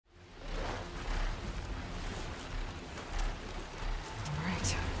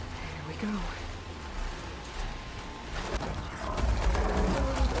go.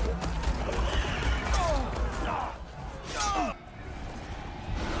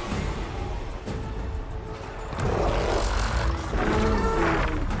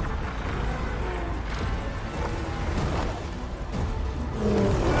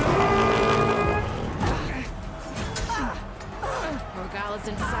 Regala's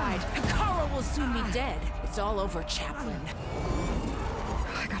inside. Kara will soon be dead. It's all over, Chaplain.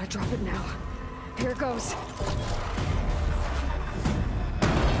 I gotta drop it now. Here goes.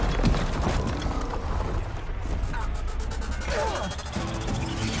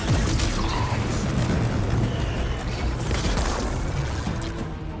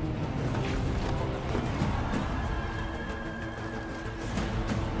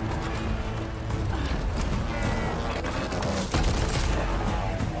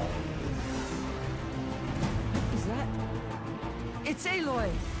 It's Aloy!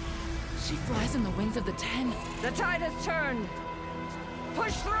 She flies in the wings of the Ten. The tide has turned!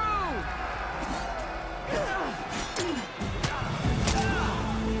 Push through!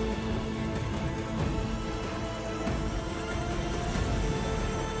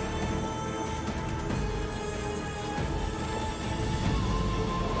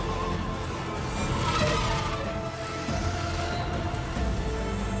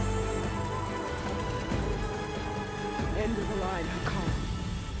 End of the line, Hakar.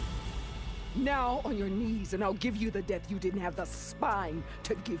 Now on your knees, and I'll give you the death you didn't have the spine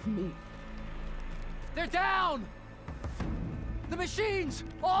to give me. They're down! The machines!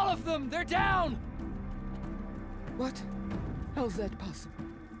 All of them! They're down! What? How's that possible?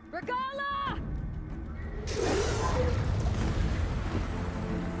 Regala!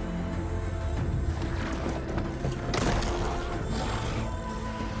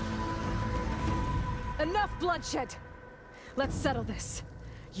 Enough bloodshed! Let's settle this.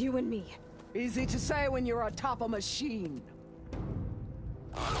 You and me. Easy to say when you're atop a machine.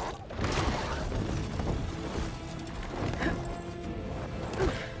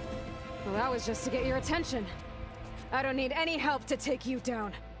 Well, that was just to get your attention. I don't need any help to take you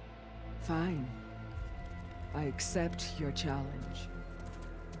down. Fine. I accept your challenge.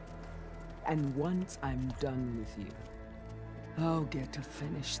 And once I'm done with you, I'll get to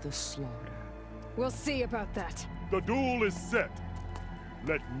finish the slaughter. We'll see about that. The duel is set.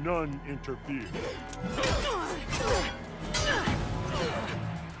 Let none interfere.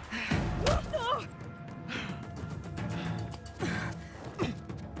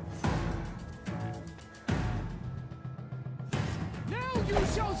 Now you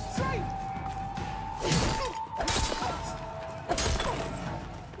shall strike!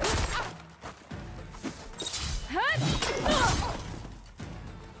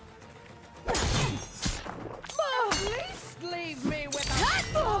 Leave me with a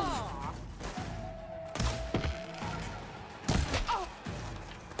claw!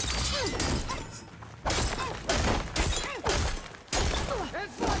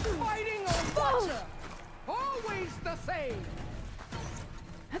 It's like fighting a butcher! Always the same!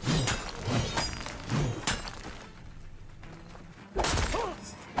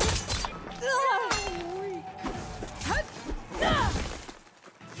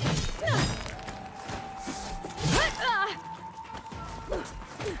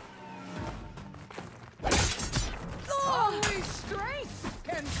 Only strength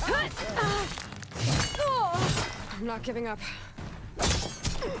can I'm not giving up.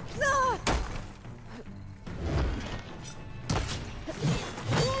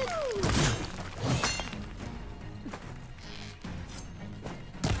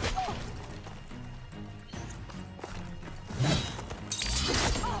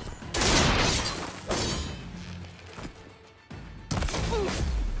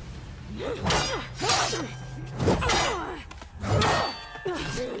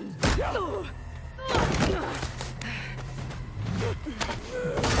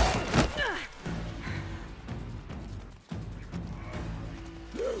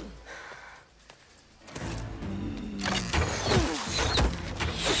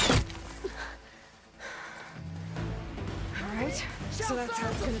 Alright, so that's how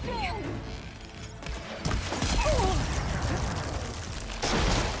it's gonna be.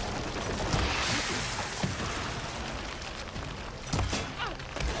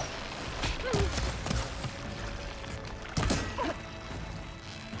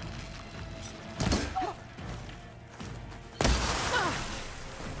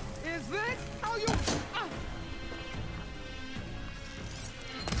 Is this how you...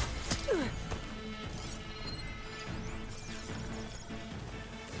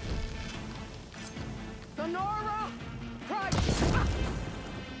 Sonora! Christ!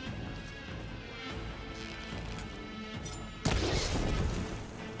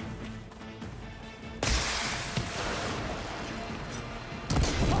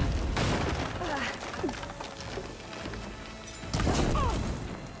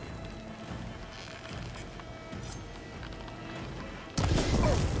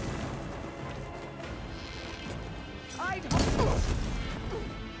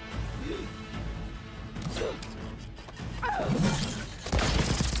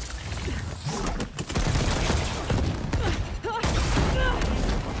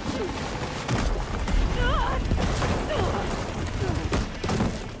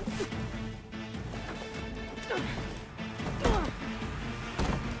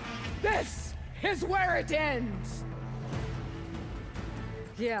 is where it ends!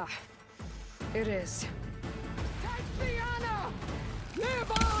 Yeah, it is. Tatiana!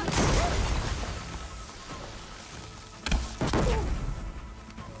 Live on!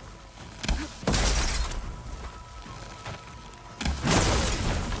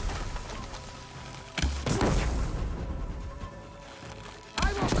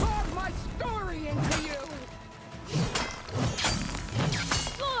 I will carve my story into you!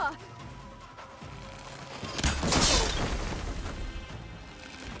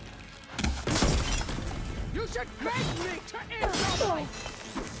 You should beg me to end your life!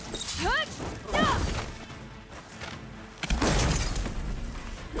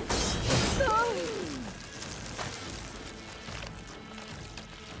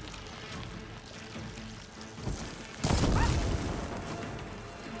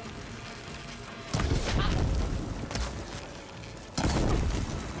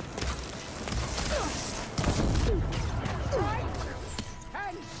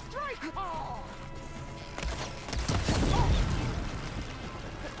 And strike hard!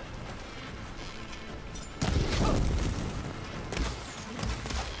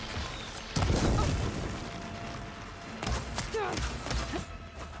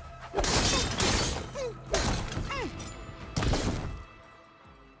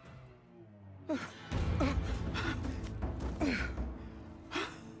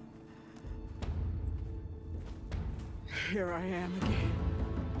 Here I am again,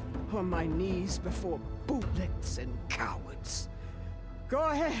 on my knees before bootlets and cowards. Go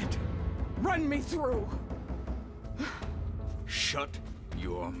ahead, run me through. Shut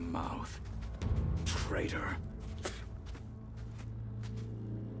your mouth, traitor.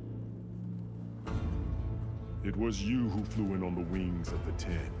 It was you who flew in on the wings of the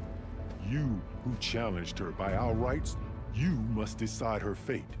Ten. You who challenged her. By our rights, you must decide her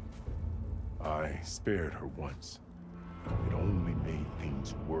fate. I spared her once. It only made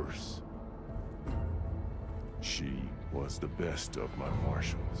things worse. She was the best of my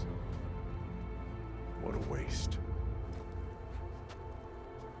marshals. What a waste.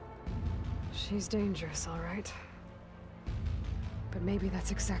 She's dangerous, all right. But maybe that's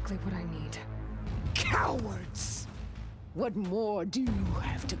exactly what I need. Cowards! What more do you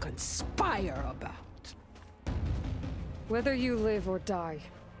have to conspire about? Whether you live or die.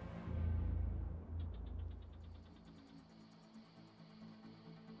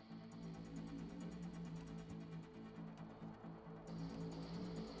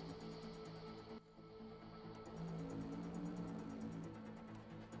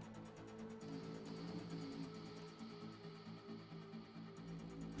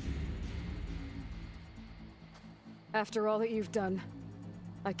 After all that you've done,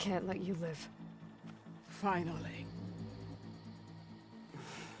 I can't let you live. Finally.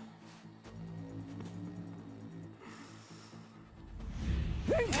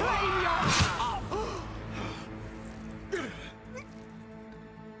 Then claim your...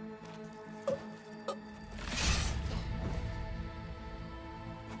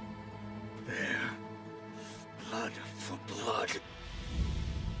 There. Blood for blood.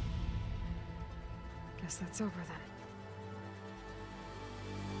 Guess that's over then.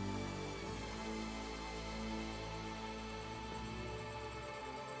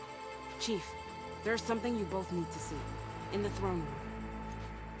 Chief, there's something you both need to see. In the throne room.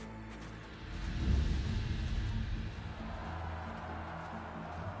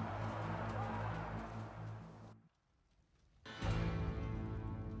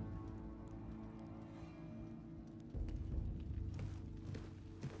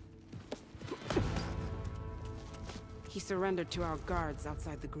 He surrendered to our guards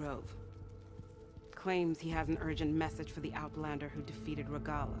outside the grove. Claims he has an urgent message for the Outlander who defeated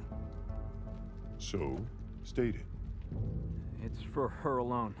Regala. So, state it. It's for her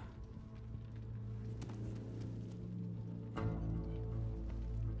alone.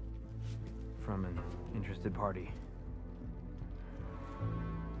 From an interested party.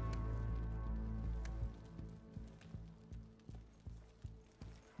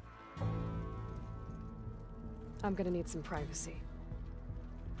 I'm gonna need some privacy.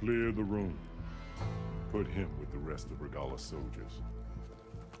 Clear the room. Put him with the rest of Regala's soldiers.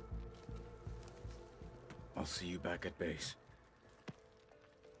 I'll see you back at base.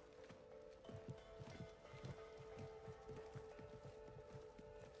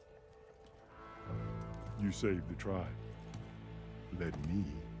 You saved the tribe. Let me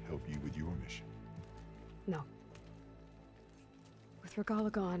help you with your mission. No. With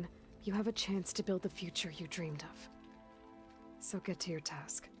Regala gone, you have a chance to build the future you dreamed of. So get to your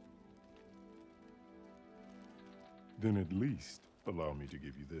task. Then at least allow me to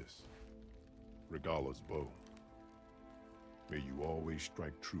give you this. Regala's bow. May you always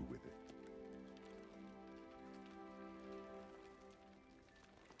strike true with it.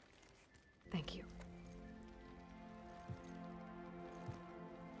 Thank you.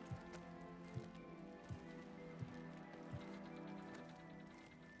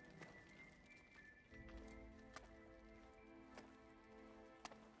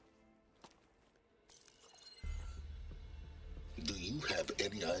 Do you have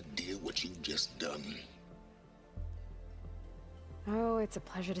any idea what you've just done? Oh, it's a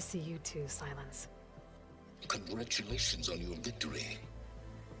pleasure to see you too, Silence. Congratulations on your victory.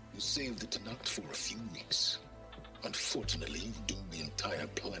 You saved the Tenakth for a few weeks. Unfortunately, you've doomed the entire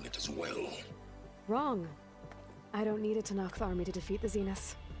planet as well. Wrong. I don't need a Tenakth army to defeat the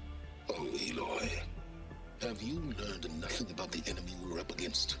Zeniths. Oh, Aloy. Have you learned nothing about the enemy we're up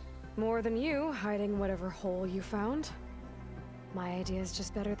against? More than you, hiding whatever hole you found. My idea is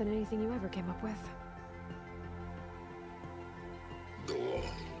just better than anything you ever came up with. Go on.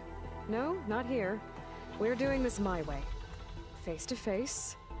 No, not here. We're doing this my way. Face to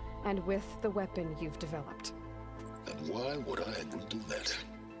face, and with the weapon you've developed. And why would I agree to that?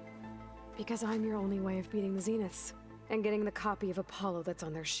 Because I'm your only way of beating the Zeniths, and getting the copy of Apollo that's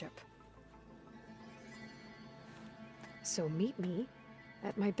on their ship. So meet me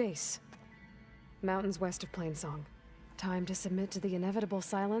at my base. Mountains west of Plainsong. Time to submit to the inevitable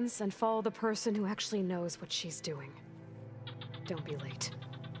silence and follow the person who actually knows what she's doing. Don't be late.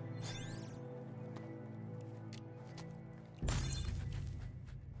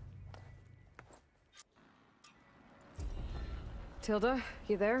 Tilda,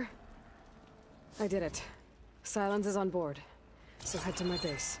 you there? I did it. Silence is on board, so head to my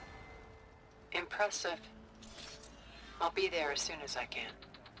base. Impressive. I'll be there as soon as I can.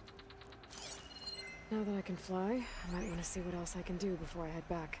 Now that I can fly, I might want to see what else I can do before I head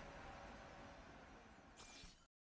back.